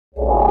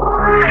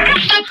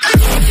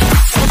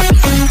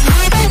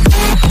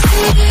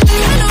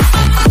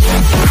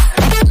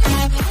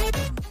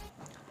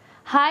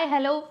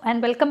hello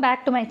and welcome back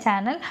to my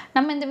channel.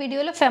 நம்ம இந்த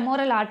வீடியோல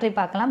femoral artery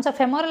பார்க்கலாம். So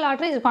femoral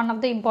artery is one of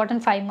the important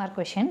 5 mark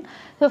question.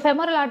 So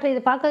femoral artery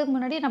இது பார்க்கிறதுக்கு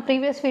முன்னாடி நான்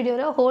previous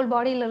வீடியோல whole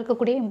bodyல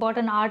இருக்கக்கூடிய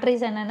important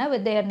arteries என்னென்ன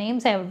with their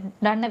names I have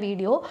done a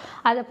video.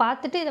 அதை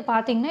பார்த்துட்டு இத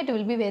பாத்தீங்கன்னா it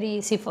will be very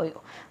easy for you.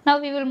 Now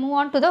we will move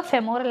on to the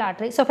femoral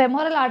artery. So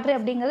femoral artery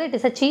அப்படிங்கிறது it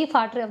is a chief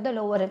artery of the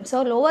lower limb.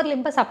 So lower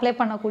limb supply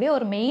பண்ணக்கூடிய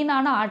ஒரு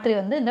மெயினான artery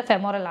வந்து இந்த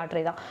femoral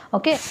artery தான்.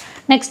 Okay.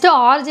 Next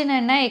origin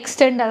என்ன,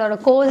 extend அதோட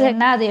course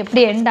என்ன, அது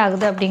எப்படி end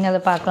ஆகுது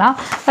அப்படிங்கறத பார்க்கலாம்.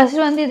 First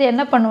வந்து இது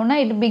என்ன பண்ணும்னா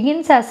it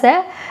begins as a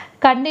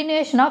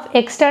continuation of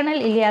external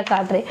iliac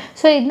artery.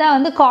 So இதுதான்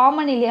வந்து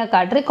common iliac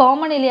artery.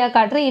 Common iliac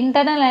artery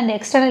internal and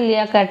external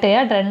iliac artery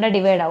ரெண்டா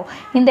டிவைட் ஆகும்.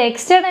 இந்த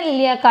external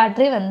iliac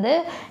artery வந்து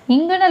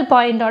inguinal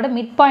point ஓட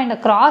mid point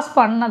cross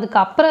பண்ணதுக்கு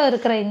அப்புறம்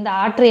இருக்கிற இந்த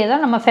artery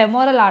தான் நம்ம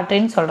femoral artery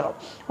ன்னு சொல்றோம்.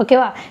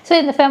 ஓகேவா? So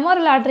இந்த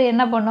femoral artery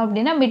என்ன பண்ணும்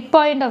அப்படினா mid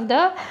point of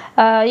the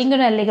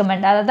inguinal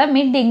ligament, அதாவது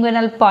mid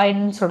inguinal point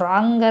ன்னு சொல்றோம்.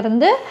 அங்க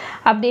இருந்து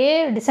அப்படியே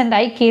descend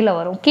ஆகி கீழ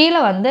வரும். கீழ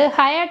வந்து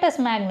hiatus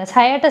magnus.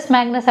 Hiatus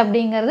magnus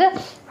அப்படிங்கிறது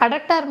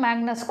adductor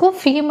magnusக்கும்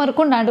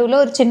ஃபீமருக்கும் நடுவுல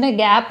ஒரு சின்ன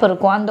கேப்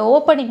இருக்கும். அந்த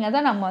ஓப்பனிங்கை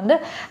தான் நம்ம வந்து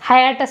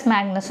hiatus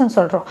magnus ன்னு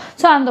சொல்றோம்.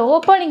 ஸோ அந்த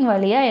ஓப்பனிங்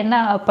வழியா என்ன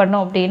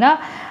பண்ணும் அப்படின்னா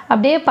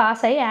அப்படியே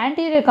பாஸ் ஆகி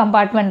anterior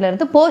compartmentல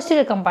இருந்து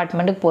posterior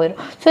compartmentக்கு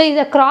போயிடும். ஸோ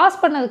இதை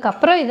கிராஸ் பண்ணதுக்கு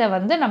அப்புறம் இதை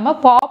வந்து நம்ம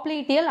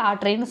popliteal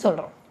artery ன்னு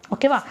சொல்றோம்.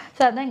 ஓகேவா?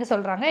 ஸோ அதான் இங்கே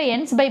சொல்கிறாங்க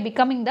ends by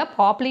becoming the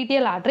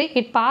popliteal artery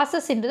it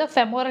passes into the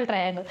femoral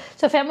triangle.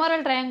 So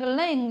femoral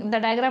triangleனா இந்த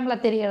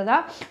டயக்ராமில் தெரியறதா?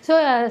 So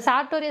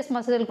sartorius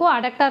muscleக்கும்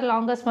adductor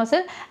longus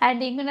muscle and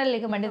inguinal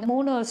ligament இந்த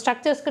மூணு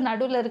ஸ்ட்ரக்சர்ஸ்க்கு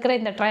நடுவில் இருக்கிற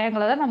இந்த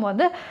ட்ரையாங்கிளை தான் நம்ம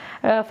வந்து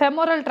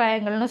femoral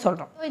triangleனு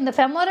சொல்கிறோம். இந்த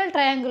femoral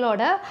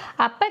triangleோட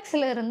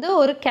அப்பெக்ஸில் இருந்து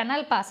ஒரு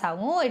கெனல் பாஸ்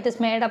ஆகும். It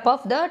is made up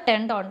of the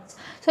tendons.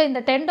 So இந்த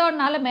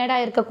டெண்டான்னால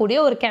மேடாக இருக்கக்கூடிய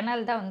ஒரு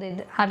கெனல் தான் வந்து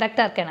இது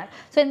adductor canal.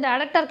 ஸோ இந்த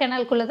adductor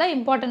canalக்குள்ளே தான்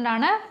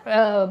இம்பார்ட்டண்ட்டான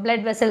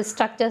blood vessel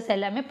structures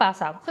எல்லாமே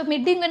பாஸ் ஆகும். ஸோ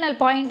மிட் இங்குவினல்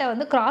பாயிண்ட்டை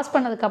வந்து கிராஸ்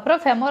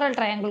பண்ணதுக்கப்புறம் femoral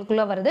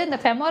triangleக்குள்ளே வருது. இந்த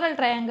femoral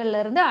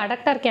triangleலேருந்து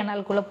adductor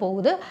canalக்குள்ளே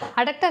போகுது.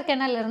 adductor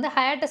canalலேருந்து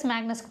hiatus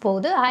magnusக்கு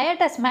போகுது.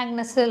 hiatus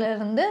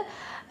magnusலேருந்து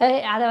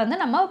அதை வந்து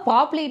நம்ம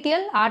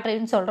popliteal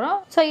arteryன்னு சொல்கிறோம்.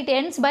 So it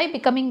ends by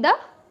becoming the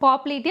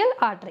popliteal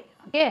artery.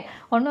 Okay,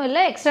 ஒன்றும்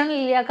இல்லை, எக்ஸ்டர்னல்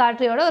இலியாக்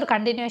ஆர்ட்ரியோட ஒரு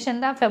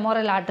கண்டினியூஷன் தான்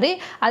femoral artery.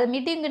 அது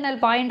மிட் இங்குவினல்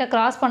பாயிண்ட்டை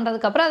கிராஸ்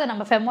பண்ணுறதுக்கப்புறம் அதை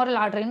நம்ம femoral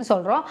arteryன்னு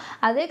சொல்கிறோம்.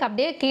 அதுக்கு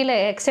அப்படியே கீழே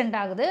எக்ஸ்டெண்ட்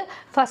ஆகுது.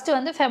 ஃபஸ்ட்டு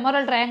வந்து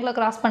femoral triangle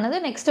கிராஸ் பண்ணுது,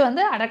 நெக்ஸ்ட்டு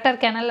வந்து adductor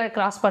canal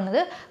கிராஸ்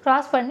பண்ணுது.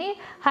 கிராஸ் பண்ணி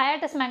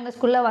hiatus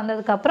magnusக்குள்ளே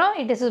வந்ததுக்கப்புறம்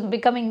it is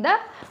becoming the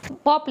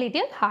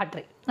popliteal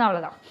artery.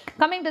 அவ்வளோதான்.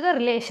 Coming to the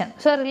relation.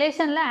 So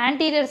ரிலேஷனில்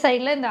ஆன்டீரியர்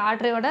சைடில் இந்த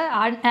ஆர்ட்ரியோட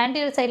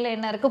ஆன்டீரியர் சைடில்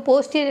என்ன இருக்குது,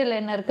 போஸ்டீரியரில்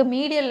என்ன இருக்குது,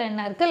 மீடியலில்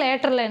என்ன இருக்குது,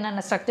 லேட்டரில்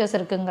என்னென்ன ஸ்ட்ரக்சர்ஸ்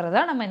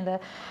இருக்குங்கிறத நம்ம இந்த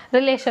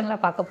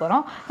ரிலேஷனில் பார்க்க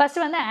போகிறோம்.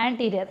 ஃபஸ்ட்டு வந்து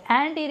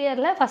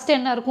ஆன்டீரியரில் ஃபஸ்ட்டு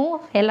என்ன இருக்கும்,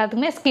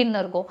 எல்லாத்துக்குமே ஸ்கின்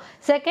இருக்கும்.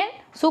 செகண்ட்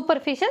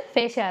சூப்பர்ஃபிஷியல்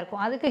ஃபேஷியா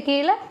இருக்கும். அதுக்கு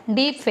கீழே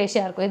டீப்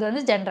ஃபேஷியா இருக்கும். இது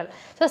வந்து general.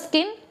 So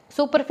skin,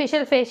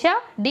 superficial fascia,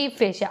 deep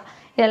fascia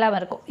இதெல்லாம்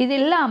இருக்கும். இது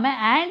இல்லாமல்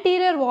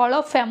anterior wall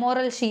of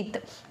femoral sheath.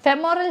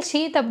 femoral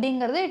sheath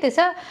அப்படிங்கிறது it is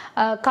a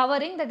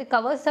covering that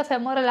covers the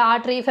femoral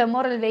artery,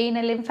 femoral vein,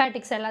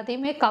 லிம்ஃபாட்டிக்ஸ்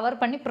எல்லாத்தையுமே கவர்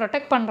பண்ணி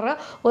ப்ரொடெக்ட் பண்ணுற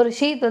ஒரு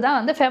ஷீத்து தான்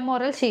வந்து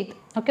femoral sheath.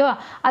 ஓகேவா?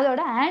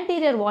 அதோட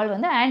ஆன்டீரியர் வால்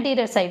வந்து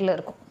ஆன்டீரியர் சைடில்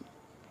இருக்கும்.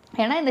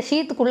 ஏன்னா இந்த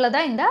ஷீத்துக்குள்ளே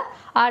தான் இந்த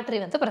ஆர்ட்ரி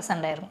வந்து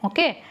ப்ரெசென்ட் ஆயிருக்கும்.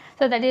 Okay,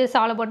 so that is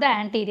all about the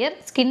anterior.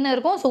 Skin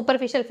இருக்கும்,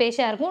 சூப்பர்ஃபிஷியல்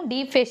ஃபேஷியா இருக்கும்,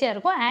 டீப் ஃபேஷியா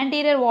இருக்கும்,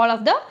 anterior wall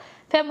of the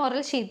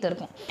femoral sheath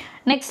இருக்கும்.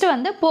 நெக்ஸ்ட்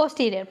வந்து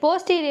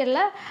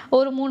போஸ்டீரியரில்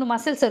ஒரு 3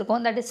 மசில்ஸ்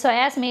இருக்கும். That is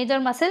psoas major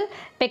muscle,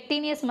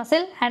 pectineus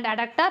muscle and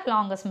adductor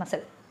longus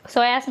muscle.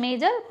 psoas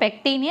major,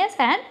 pectineus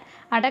and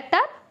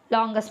adductor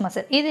longus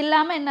muscle. இது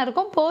இல்லாமல் என்ன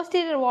இருக்கும்,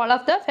 posterior wall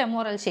of the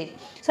femoral sheath.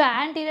 So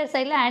anterior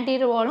சைடில்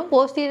anterior வாலும்,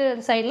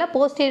 posterior சைடில்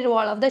posterior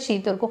wall of the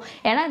sheath இருக்கும்.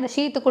 ஏன்னா இந்த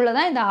ஷீத்துக்குள்ளே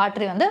தான் இந்த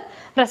ஆர்ட்ரி வந்து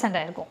ப்ரெசென்ட்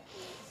ஆகிருக்கும்.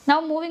 Now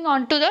moving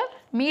on to the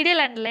medial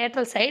and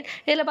lateral side.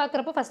 இதில்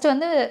பார்க்குறப்போ ஃபஸ்ட்டு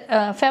வந்து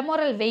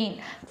femoral vein,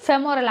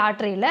 femoral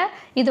arteryயில்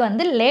இது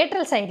வந்து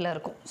lateral சைடில்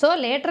இருக்கும். ஸோ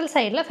lateral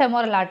சைடில்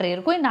femoral artery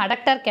இருக்கும். இந்த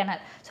adductor canal.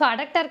 ஸோ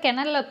adductor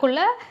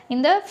canalக்குள்ளே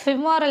இந்த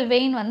femoral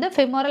vein வந்து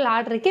femoral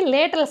arteryக்கு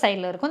lateral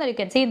சைடில் இருக்கும். that you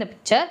can see in the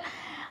picture.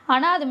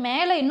 ஆனால் அது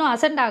மேலே இன்னும்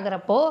அசெண்ட்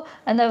ஆகிறப்போ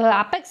அந்த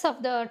apex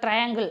of the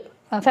triangle,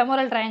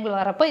 femoral triangle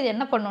வரப்போ இது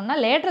என்ன பண்ணுன்னா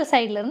லேட்டரல்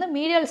சைட்லேருந்து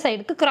மீடியல்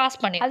சைடுக்கு கிராஸ்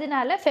பண்ணி,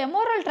 அதனால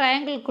femoral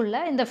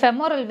triangleக்குள்ளே இந்த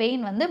femoral vein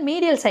வந்து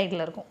மீடியல்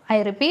சைடில் இருக்கும். ஐ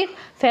ரிப்பீட்,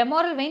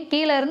 femoral vein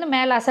கீழே இருந்து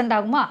மேலே அசெண்ட்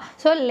ஆகுமா?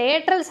 ஸோ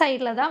லேட்டரல்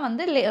சைடில் தான்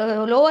வந்து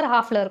லோவர்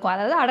ஹாஃபில் இருக்கும்.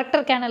 அதாவது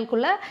adductor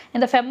canalக்குள்ளே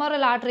இந்த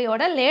femoral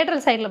arteryயோட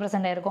லேட்டரல் சைடில்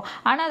ப்ரெசென்ட் ஆகிருக்கும்.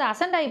 ஆனால் அது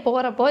அசெண்ட் ஆகி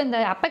போகிறப்போ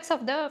இந்த apex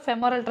of the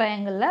femoral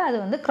triangle அது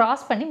வந்து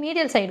கிராஸ் பண்ணி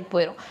மீடியல் சைடுக்கு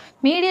போயிடும்.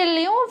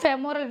 மீடியல்லையும்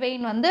femoral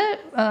vein வந்து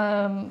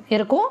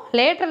இருக்கும்,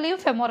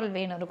 லேட்டர்லையும் femoral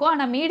vein இருக்கும்.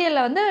 ஆனால்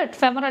மீடியலில் வந்து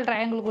femoral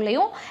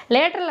triangleக்குள்ளேயும்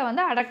லேட்டரில்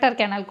வந்து adductor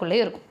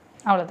canalக்குள்ளேயும் இருக்கும்.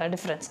 அவ்வளோதான்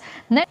difference.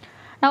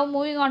 Now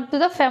moving on to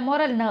the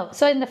femoral nerve.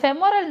 So இந்த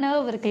femoral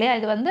nerve இருக்கு இல்லையா,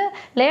 இது வந்து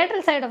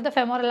lateral side of the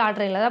femoral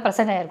arteryயில் தான்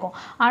ப்ரெசென்ட் ஆகிருக்கும்.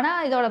 ஆனால்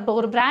இதோட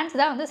ஒரு பிரான்ச்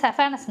தான் வந்து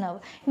saphenous nerve.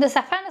 இந்த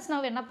saphenous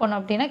nerve என்ன பண்ணும்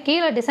அப்படின்னா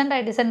கீழே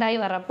டிசெண்ட் ஆகி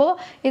வரப்போ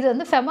இது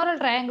வந்து femoral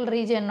triangle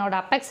region ஓட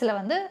அப்பெக்ஸில்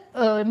வந்து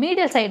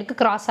மீடியல் சைடுக்கு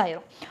கிராஸ்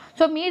ஆயிரும்.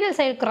 ஸோ மீடியல்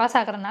சைடு கிராஸ்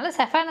ஆகிறதுனால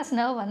செஃபானஸ்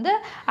நர்வ் வந்து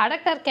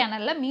அடக்டர்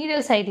கேனலில்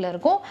மீடியல் சைடில்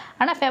இருக்கும்.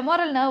 ஆனால்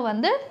ஃபெமோரல் நர்வ்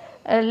வந்து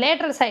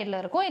லேட்ரல் சைடில்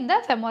இருக்கும் இந்த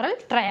ஃபெமோரல்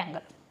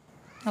ட்ரையாங்கிள்.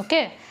 ஓகே,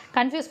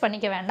 கன்ஃபியூஸ்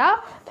பண்ணிக்க வேண்டாம்.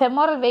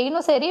 ஃபெமோரல்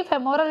வெயினும் சரி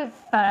ஃபெமோரல்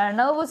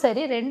நர்வும்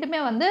சரி ரெண்டுமே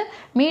வந்து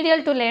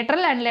medial to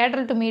lateral and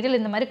lateral to medial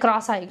இந்த மாதிரி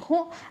கிராஸ்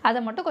ஆகிக்கும்.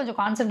 அதை மட்டும் கொஞ்சம்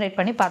கான்சென்ட்ரேட்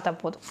பண்ணி பார்த்தா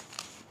போதும்.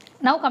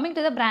 Now coming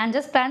to the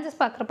branches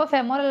பார்க்குறப்போ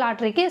femoral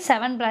arteryக்கு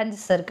 7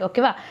 branches இருக்குது.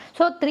 ஓகேவா?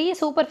 So 3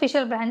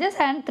 superficial branches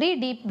and 3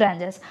 deep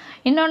branches.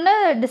 இன்னொன்று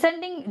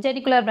descending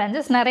genicular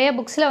branches. நிறைய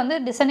புக்ஸில் வந்து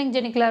descending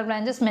genicular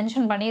branches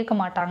மென்ஷன் பண்ணியிருக்க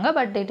மாட்டாங்க.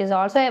 But it is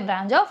also a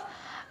branch of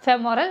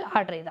femoral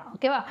artery தான்.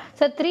 ஓகேவா?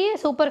 So 3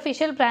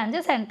 superficial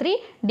branches and 3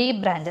 deep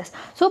branches.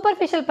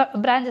 Superficial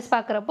branches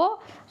பார்க்குறப்போ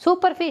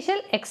superficial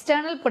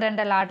external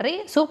pudendal artery,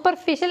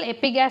 superficial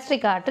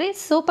epigastric artery,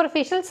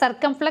 superficial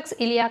circumflex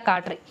iliac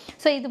artery.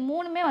 So இது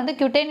மூணுமே வந்து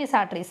cutaneous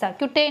arteries தான்.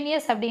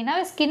 cutaneous அப்படின்னா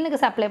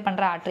ஸ்கின்னுக்கு supply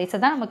பண்ணுற arteries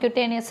தான் நம்ம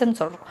cutaneousன்னு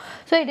சொல்கிறோம்.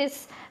 So it is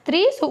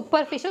 3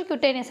 superficial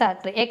cutaneous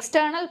artery.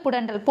 External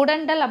pudendal.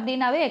 Pudendal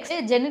அப்படின்னாவே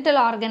genital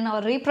organ or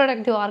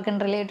reproductive organ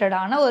related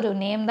ஆன ஒரு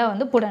நேம் தான்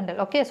வந்து pudendal.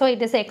 Okay, so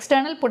it is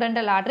external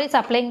pudendal artery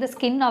supplying the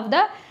skin of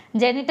the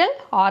genital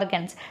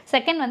organs.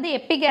 Second வந்து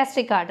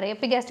epigastric artery.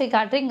 Epigastric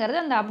arteryங்கிறது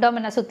அந்த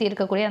abdomen சுற்றி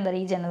இருக்கக்கூடிய அந்த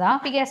region தான்.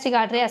 Epigastric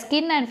artery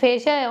skin and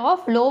fascia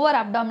of lower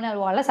abdominal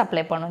wall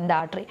supply பண்ணும் இந்த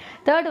artery.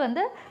 Third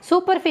வந்து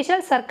superficial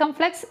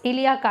circumflex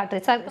iliac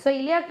artery. So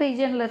iliac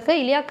regionல இருக்க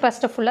iliac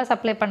crust ஃபுல்லாக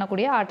சப்ளை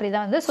பண்ணக்கூடிய artery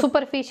தான் வந்து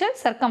superficial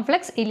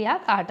circumflex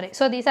iliac artery.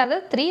 So these are the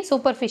 3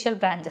 superficial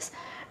branches.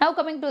 Now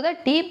coming to the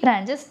deep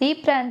branches. Deep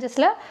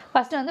branchesல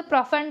first வந்து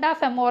profunda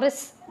femoris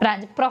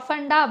branch.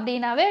 profunda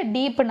அப்படினாவே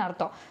டீப்னு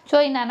அர்த்தம். So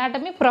இந்த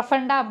anatomy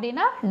profunda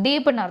அப்படின்னா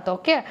டீப்னு அர்த்தம்.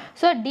 Okay,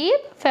 so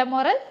deep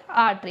femoral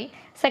artery.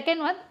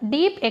 Second one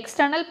deep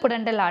external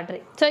pudendal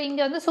artery. So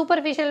இங்கே வந்து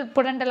superficial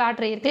pudendal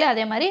artery இருக்குல்ல,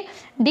 அதே மாதிரி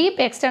டீப்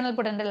எக்ஸ்டர்னல்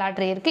pudendal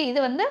artery இருக்குது.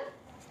 இது வந்து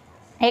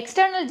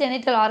எக்ஸ்டர்னல்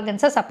ஜெனிட்டல்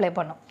ஆர்கன்ஸை சப்ளை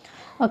பண்ணும்.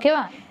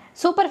 ஓகேவா?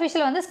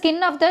 சூப்பர்ஃபிஷியல் வந்து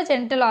skin of the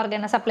genital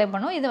ஆர்கனை supply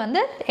பண்ணும். இது வந்து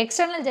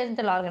எக்ஸ்டர்னல்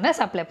ஜெனிட்டல் ஆர்கனை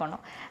சப்ளை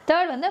பண்ணும்.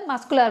 தேர்ட் வந்து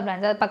மஸ்குலர்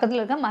பிரான்ச், அது பக்கத்தில்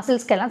இருக்க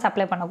மசில்ஸ்க்கெல்லாம்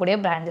சப்ளை பண்ணக்கூடிய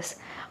பிரான்ச்சஸ்.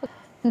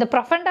 இந்த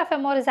profunda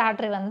femoris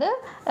artery வந்து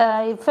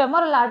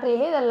femoral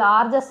arteryலே இது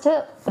லார்ஜஸ்ட்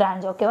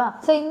பிரான்ச். ஓகேவா?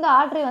 ஸோ இந்த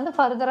ஆர்ட்ரி வந்து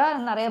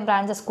ஃபர்தராக நிறைய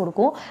பிரான்ச்சஸ்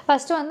கொடுக்கும்.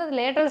 ஃபஸ்ட்டு வந்து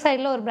லேட்ரல்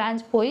சைடில் ஒரு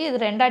பிரான்ச் போய் இது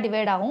ரெண்டாக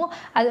டிவைட் ஆகும்.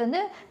 அது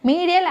வந்து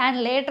medial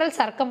and lateral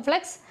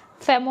circumflex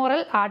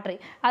femoral artery.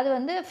 அது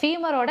வந்து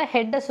ஃபீமரோட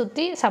ஹெட்டை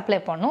சுற்றி சப்ளை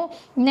பண்ணும்.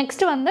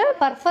 நெக்ஸ்ட் வந்து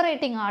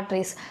பர்ஃபரேட்டிங்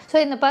ஆர்ட்ரிஸ். ஸோ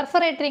இந்த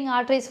பர்ஃபரேட்டிங்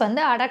ஆர்ட்ரிஸ்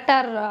வந்து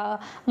அடக்டார்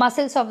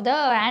muscles of the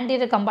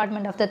anterior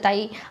compartment of the தை,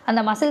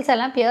 அந்த மசில்ஸ்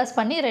எல்லாம் பியர்ஸ்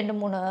பண்ணி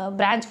 2-3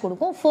 பிரான்ச்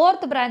கொடுக்கும்.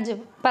 ஃபோர்த் பிரான்ச்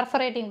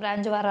பர்ஃபரேட்டிங்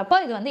பிரான்ச் வரப்போ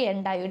இது வந்து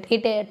எண்ட் ஆகிட்டு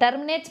it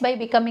terminates by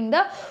becoming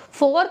the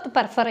fourth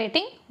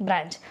பர்ஃபரேட்டிங்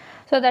branch.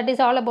 So that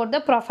is all about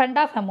the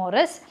profunda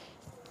femoris.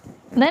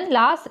 Then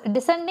last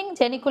descending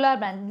ஜெனிகுலார்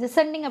branch.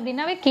 Descending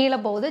அப்படின்னாவே கீழே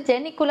போகுது.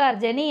 ஜெனிகுலார்,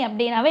 ஜெனி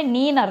அப்படின்னாவே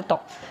நீன்னு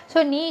அர்த்தம். ஸோ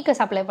நீக்கு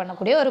சப்ளை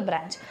பண்ணக்கூடிய ஒரு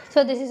branch. So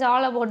this is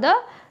all about the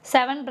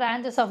 7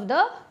 branches of the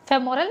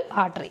femoral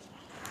artery.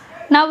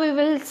 Now we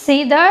will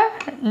see the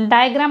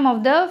diagram of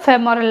the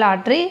femoral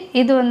artery.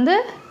 இது வந்து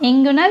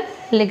inguinal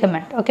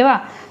ligament. ஓகேவா?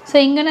 ஸோ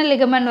inguinal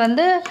ligament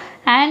வந்து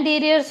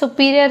anterior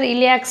superior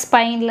iliac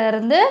spineல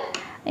இருந்து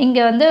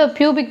இங்கே வந்து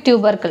pubic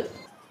tubercle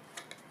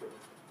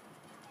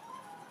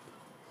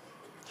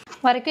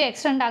வரைக்கும்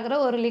extend ஆகிற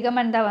ஒரு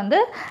லிகமெண்ட் தான் வந்து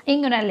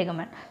inguinal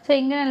ligament. So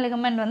inguinal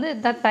ligament வந்து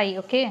த தை.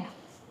 ஓகே,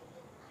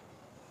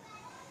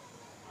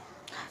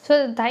 ஸோ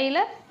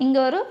தையில் இங்கே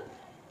ஒரு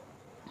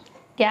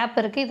கேப்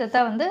இருக்குது. இதை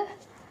தான் வந்து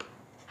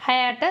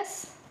ஹயாட்டஸ்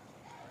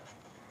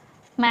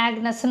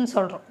மேக்னஸ்ன்னு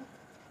சொல்கிறோம்.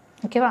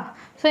 ஓகேவா?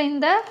 ஸோ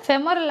இந்த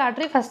ஃபெமோரல்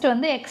ஆர்ட்ரி ஃபஸ்ட்டு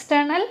வந்து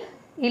எக்ஸ்டர்னல்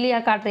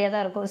இலியாக் ஆர்ட்ரியாக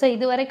தான் இருக்கும். ஸோ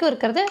இது வரைக்கும்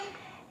இருக்கிறது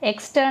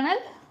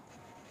எக்ஸ்டர்னல்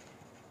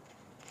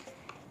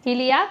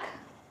இலியாக்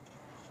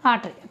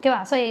ஆர்ட்ரி. ஓகேவா?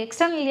 So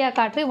external iliac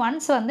artery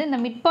once வந்து இந்த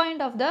mid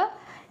point of the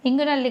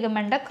inguinal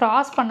ligament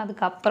cross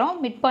பண்ணதுக்கப்புறம்,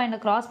 மிட் பாயிண்ட்டை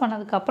கிராஸ்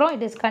பண்ணதுக்கப்புறம்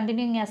it is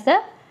continuing as the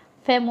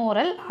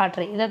femoral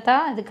artery. இதை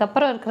தான்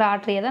இதுக்கப்புறம் இருக்கிற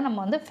ஆர்ட்ரியை தான் நம்ம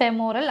வந்து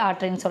femoral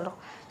arteryன்னு சொல்கிறோம்.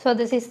 So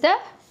this is the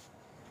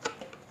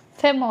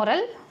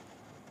femoral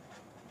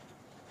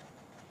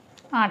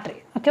artery.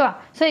 ஓகேவா?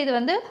 ஸோ இது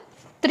வந்து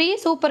 3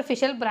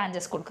 superficial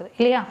branches கொடுக்குது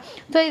இல்லையா?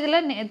 ஸோ இதில்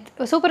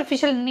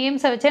சூப்பர்ஃபிஷியல்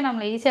நேம்ஸை வச்சே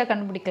நம்மளை ஈஸியாக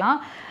கண்டுபிடிக்கலாம்.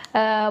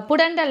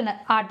 புடெண்டல்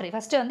ஆர்ட்ரி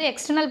ஃபஸ்ட்டு வந்து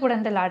எக்ஸ்டர்னல்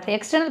புடெண்டல் ஆர்ட்ரி.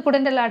 எக்ஸ்டர்னல்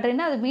புடெண்டல்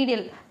ஆர்ட்ரினா அது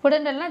மீடியல்.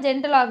 புடெண்டல்னா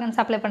ஜென்டல் ஆர்கன்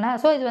சப்ளை பண்ண.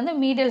 ஸோ இது வந்து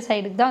மீடியல்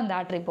சைடுக்கு தான் அந்த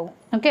ஆர்ட்ரி போகும்.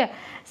 ஓகே,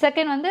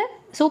 செகண்ட் வந்து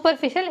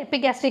சூப்பர்ஃபிஷியல்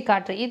எபிகாஸ்ட்ரிக்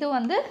ஆர்ட்ரி. இது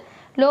வந்து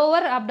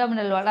லோவர்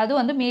அப்டாமினல் வால், அது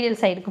வந்து மீடியல்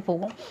சைடுக்கு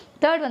போகும்.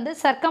 தேர்ட் வந்து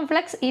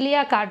சர்க்கம்ஃப்ளெக்ஸ்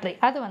இலியாக் ஆர்ட்ரி.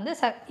 அது வந்து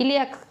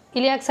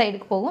இலியாக்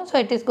சைடுக்கு போகும். So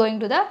it is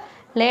going to the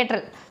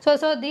lateral.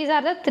 So these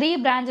are the 3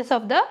 branches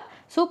of the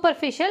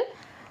superficial.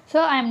 So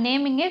I am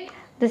naming it.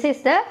 This is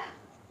the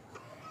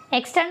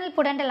external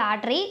pudendal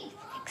artery.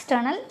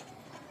 External.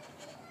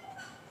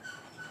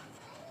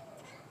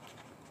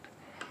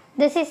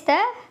 This is the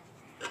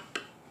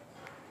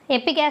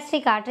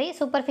epigastric artery.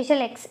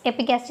 Superficial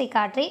epigastric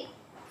artery.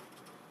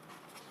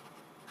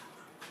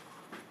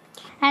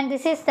 And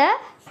this is the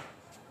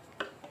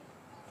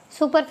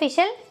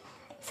superficial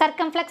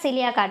circumflex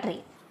iliac artery.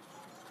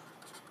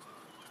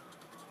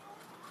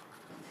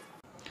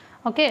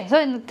 Okay so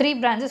இந்த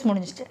 3 branches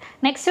முடிஞ்சிச்சு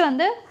next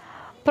வந்து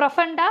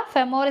profunda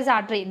femoris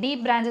artery deep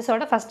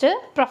branchesோட first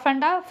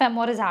profunda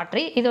femoris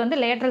artery இது வந்து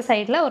lateral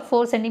சைடில் ஒரு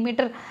 4 cm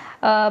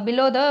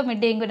below the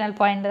mid inguinal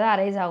point தான்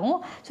arise ஆகும்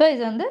so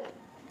இது வந்து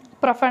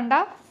profunda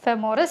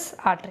femoris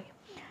artery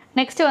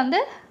நெக்ஸ்ட் வந்து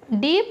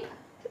deep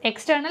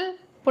external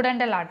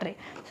pudendal artery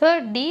so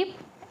deep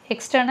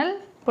external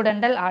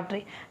pudendal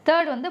artery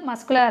third வந்து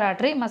muscular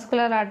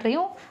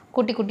arteryயும்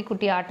குட்டி குட்டி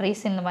குட்டி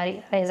arteries இந்த மாதிரி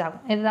ரைஸ்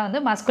ஆகும் இதுதான்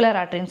வந்து muscular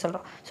arteryன்னு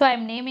சொல்கிறோம் so I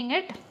am naming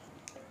it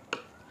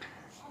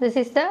this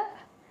is the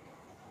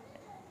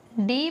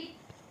deep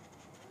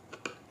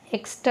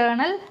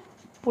external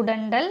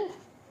pudendal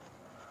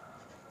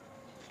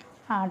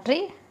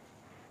artery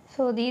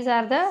so these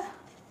are the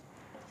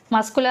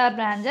muscular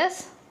branches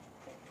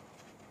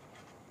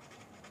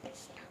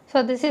so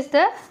this is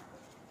the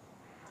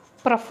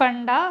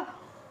profunda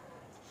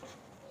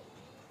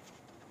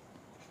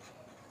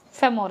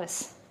femoris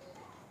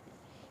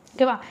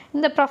ஓகேவா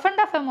இந்த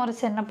profunda femoris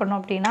என்ன பண்ணும்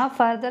அப்படின்னா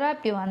ஃபர்தராக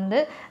இப்படி வந்து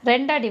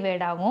ரெண்டாக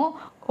டிவைட் ஆகும்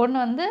ஒன்று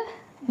வந்து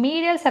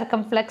medial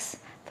circumflex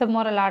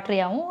femoral artery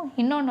ஆகும்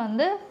இன்னொன்று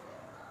வந்து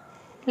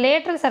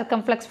lateral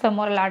circumflex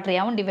femoral artery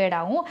ஆகும் டிவைட்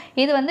ஆகும்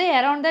இது வந்து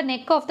around the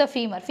neck of the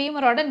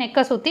ஃபீமரோட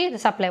நெக்கை சுற்றி இது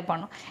சப்ளை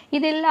பண்ணும்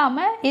இது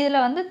இல்லாமல்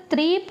இதில் வந்து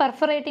 3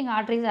 perforating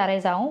arteries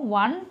அரைஸ் ஆகும்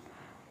 1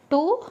 2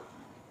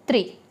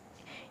 3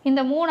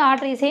 இந்த 3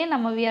 arteriesையும்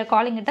நம்ம we are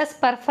calling it as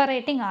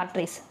perforating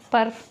arteries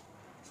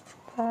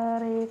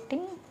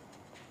perforating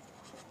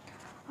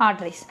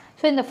arteries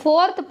so in the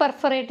fourth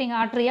perforating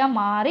artery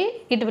மாறி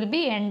it will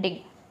be ending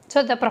so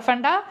the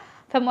profunda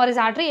femoris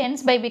artery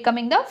ends by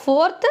becoming the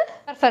fourth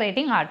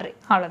perforating artery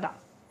அவ்வளவுதான்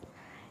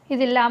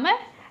இது இல்லாம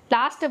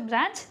last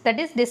branch that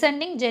is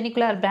descending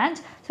genicular branch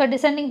so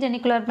descending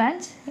genicular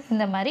branch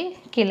இந்த மாதிரி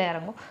கீழே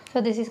இறங்கும் so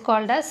this is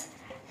called as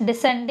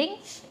descending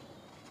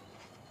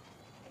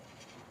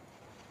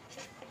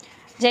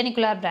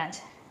genicular branch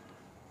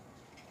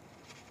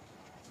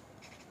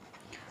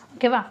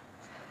okay va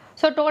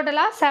so total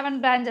 7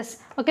 branches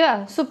okay va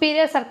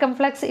superior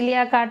circumflex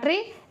iliac artery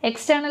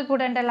external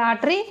pudendal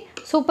artery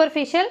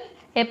superficial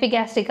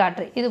epigastric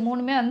artery இது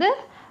மூணுமே வந்து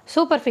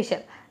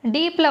superficial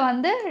deepல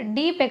வந்து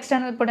deep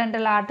external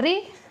pudendal artery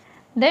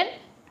then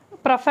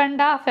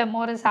profunda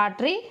femoris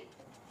artery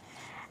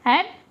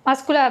and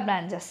muscular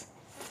branches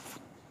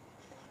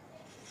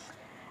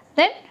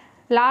then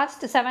last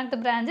 7th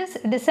branch is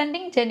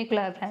descending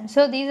genicular branch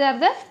so these are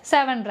the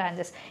 7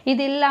 branches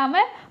இது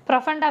இல்லாம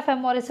profunda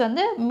femoris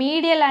வந்து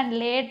medial and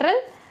lateral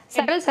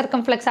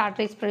circumflex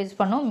arteries produce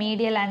பண்ணும்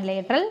medial and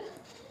lateral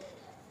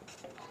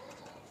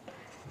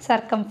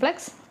circumflex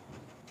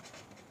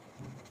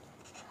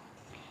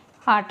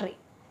artery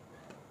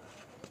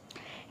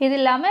இது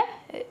இல்லாம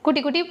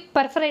குட்டி குட்டி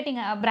perforating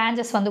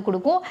branches வந்து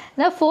கொடுக்கும்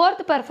இந்த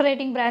fourth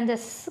perforating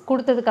branches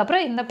கொடுத்ததுக்கு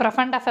அப்புறம் இந்த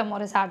profunda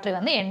femoris artery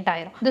வந்து end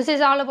ஆயிரும் this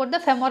is all about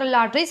the femoral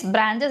arteries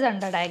branches and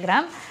the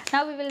diagram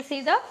now we will see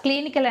the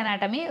clinical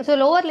anatomy so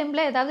lower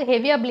limbல ஏதாவது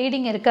heavy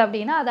bleeding இருக்கு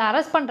அப்படினா அதை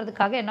அரெஸ்ட்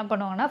பண்றதுக்காக என்ன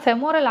பண்ணுவாங்கன்னா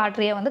femoral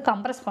artery வந்து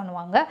கம்ப்ரஸ்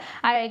பண்ணுவாங்க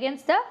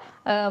against the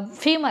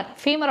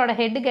ஃபீமரோட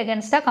ஹெட்டுக்கு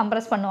அகேன்ஸ்டாக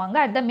கம்ப்ரஸ் பண்ணுவாங்க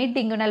at the mid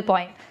inguinal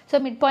point so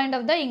mid point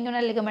of the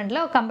inguinal ligamentல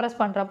compress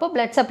பண்ணுறப்போ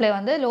blood supply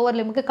வந்து lower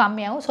limbக்கு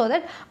கம்மியாகும் so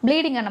that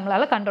bleeding-ஐ நம்மளால்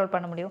கண்ட்ரோல்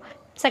பண்ண முடியும்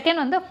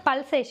செகண்ட் வந்து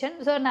பல்சேஷன்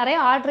ஸோ நிறைய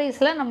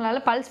ஆர்ட்ரிஸில்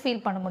நம்மளால் பல்ஸ்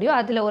ஃபீல் பண்ண முடியும்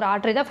அதில் ஒரு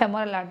ஆர்ட்ரி தான்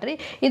ஃபெமோரல் ஆர்ட்ரி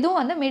இதுவும்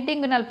வந்து மிட்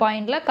இங்குனல்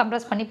பாயிண்டில்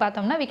கம்ப்ரஸ் பண்ணி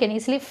பார்த்தோம்னா we can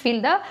easily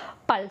feel the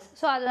pulse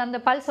so அது அந்த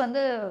பல்ஸ்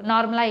வந்து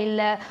நார்மலாக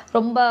இல்லை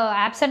ரொம்ப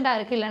ஆப்சண்ட்டாக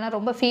இருக்குது இல்லைனா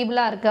ரொம்ப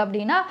ஃபீபிளாக இருக்குது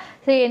அப்படின்னா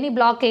எனி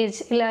பிளாக்கேஜ்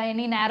இல்லை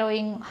any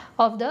narrowing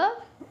of the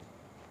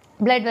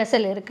blood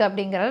vessel இருக்குது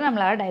அப்படிங்கிறத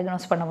நம்மளால்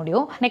டயக்னோஸ் பண்ண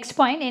முடியும் next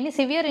point any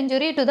severe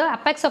injury to the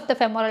apex of the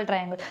femoral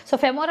triangle so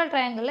femoral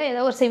ட்ரையாங்கிளில்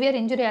ஏதோ ஒரு சிவியர்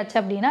இன்ஜுரி ஆச்சு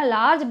அப்படின்னா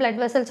large blood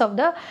vessels of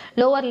the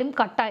lower Lim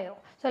cut ஆயிரும்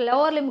ஸோ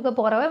லோவர் லிம்க்கு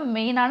போகிறவ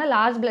மெயினான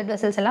லார்ஜ் blood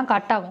vessels எல்லாம்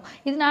கட் ஆகும்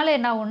இதனால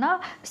என்ன ஆகும்னா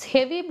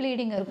ஹெவி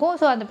ப்ளீடிங் இருக்கும்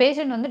ஸோ அந்த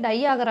பேஷண்ட் வந்து டை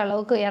ஆகிற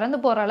அளவுக்கு இறந்து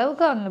போகிற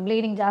அளவுக்கு அந்த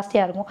ப்ளீடிங்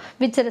ஜாஸ்தியாக இருக்கும்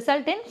which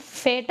result in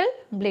fatal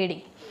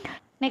bleeding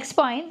Next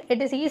point, it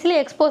is easily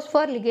exposed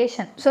for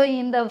ligation. So,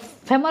 in the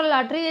femoral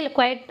artery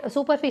quite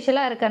superficial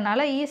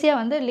இருக்கறனால ஈஸியா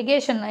வந்து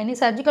ligation any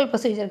surgical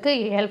procedure-க்கு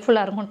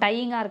ஹெல்ப்ஃபுல்லா இருக்கும்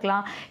டையிங்கா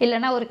இருக்கலாம்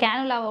இல்லனா ஒரு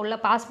கேனுலாவை உள்ள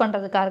பாஸ்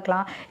பண்றதுக்கா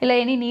இருக்கலாம் இல்ல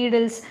any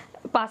needles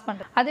பாஸ்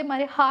பண்றது அதே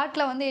மாதிரி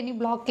ஹார்ட்ல வந்து any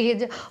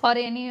blockage or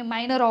any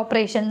minor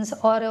operations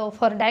or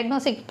for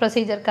diagnostic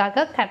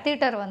procedure-க்காக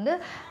catheter வந்து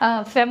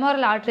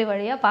femoral artery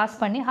வழியா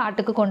பாஸ் பண்ணி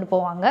ஹார்ட்டுக்கு கொண்டு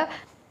போவாங்க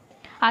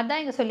அதான்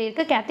இங்க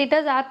சொல்லிருக்கு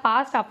catheters are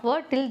passed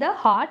upward till the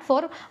heart for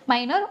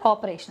minor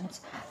operations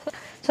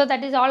so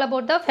that is all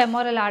about the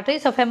femoral artery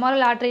so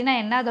femoral artery na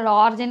enna adha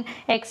origin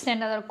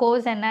extent adha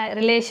course enna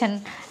relation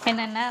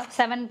enna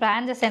 7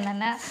 branches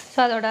enna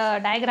so adha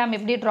diagram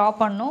eppadi draw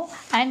pannum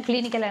and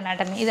clinical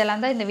anatomy idella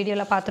indha video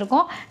la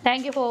paathirkom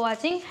thank you for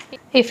watching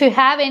if you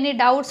have any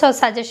doubts or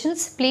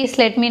suggestions please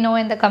let me know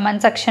in the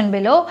comment section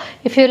below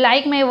if you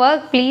like my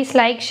work please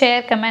like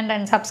share comment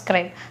and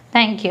subscribe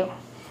thank you